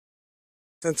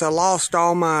Since I lost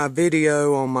all my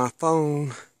video on my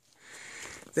phone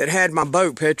that had my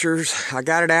boat pictures, I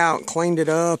got it out, cleaned it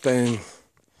up, and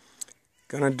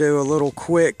gonna do a little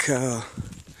quick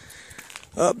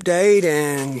update.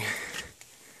 And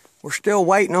we're still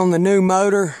waiting on the new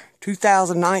motor,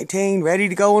 2019, ready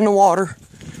to go in the water.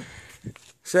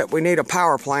 Except we need a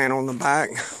power plant on the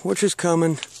back, which is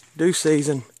coming, due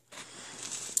season.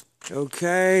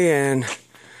 Okay, and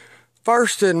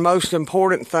first and most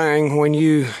important thing when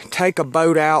you take a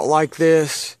boat out like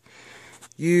this,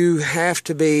 you have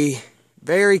to be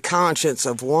very conscious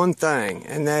of one thing,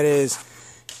 and that is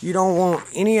you don't want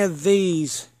any of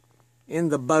these in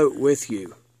the boat with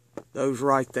you. Those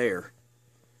right there.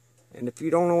 And if you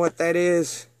don't know what that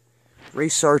is,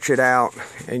 research it out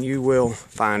and you will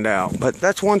find out. But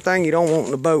that's one thing you don't want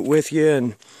in the boat with you.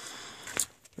 And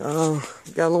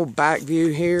got a little back view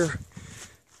here.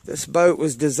 This boat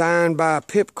was designed by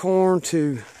Pipcorn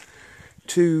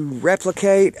to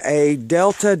replicate a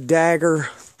Delta Dagger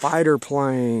fighter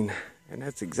plane. And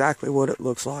that's exactly what it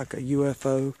looks like, a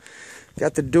UFO.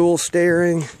 Got the dual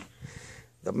steering,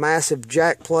 the massive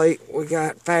jack plate we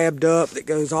got fabbed up that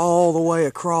goes all the way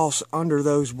across under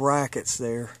those brackets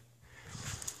there.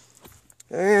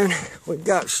 And we've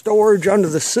got storage under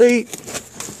the seat.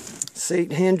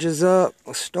 Seat hinges up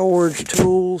with storage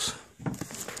tools.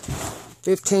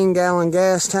 15-gallon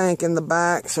gas tank in the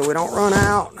back so we don't run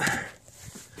out.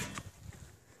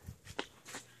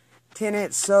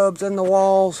 10-inch subs in the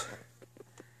walls.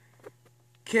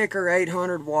 Kicker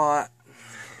 800 watt.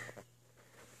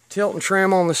 Tilt and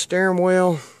trim on the steering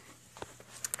wheel.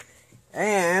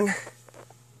 And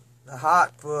the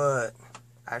hot foot.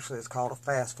 Actually, it's called a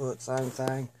fast foot, same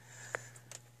thing.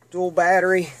 Dual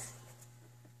batteries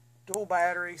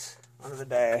under the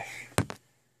dash.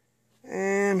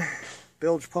 And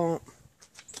bilge pump.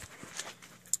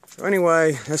 So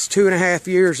anyway, that's 2.5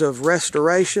 years of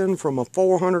restoration from a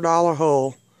 $400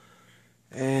 hull.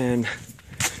 And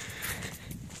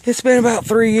it's been about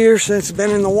 3 years since it's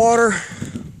been in the water,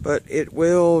 but it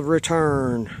will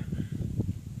return.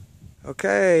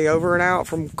 Okay, over and out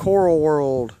from Coral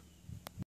World.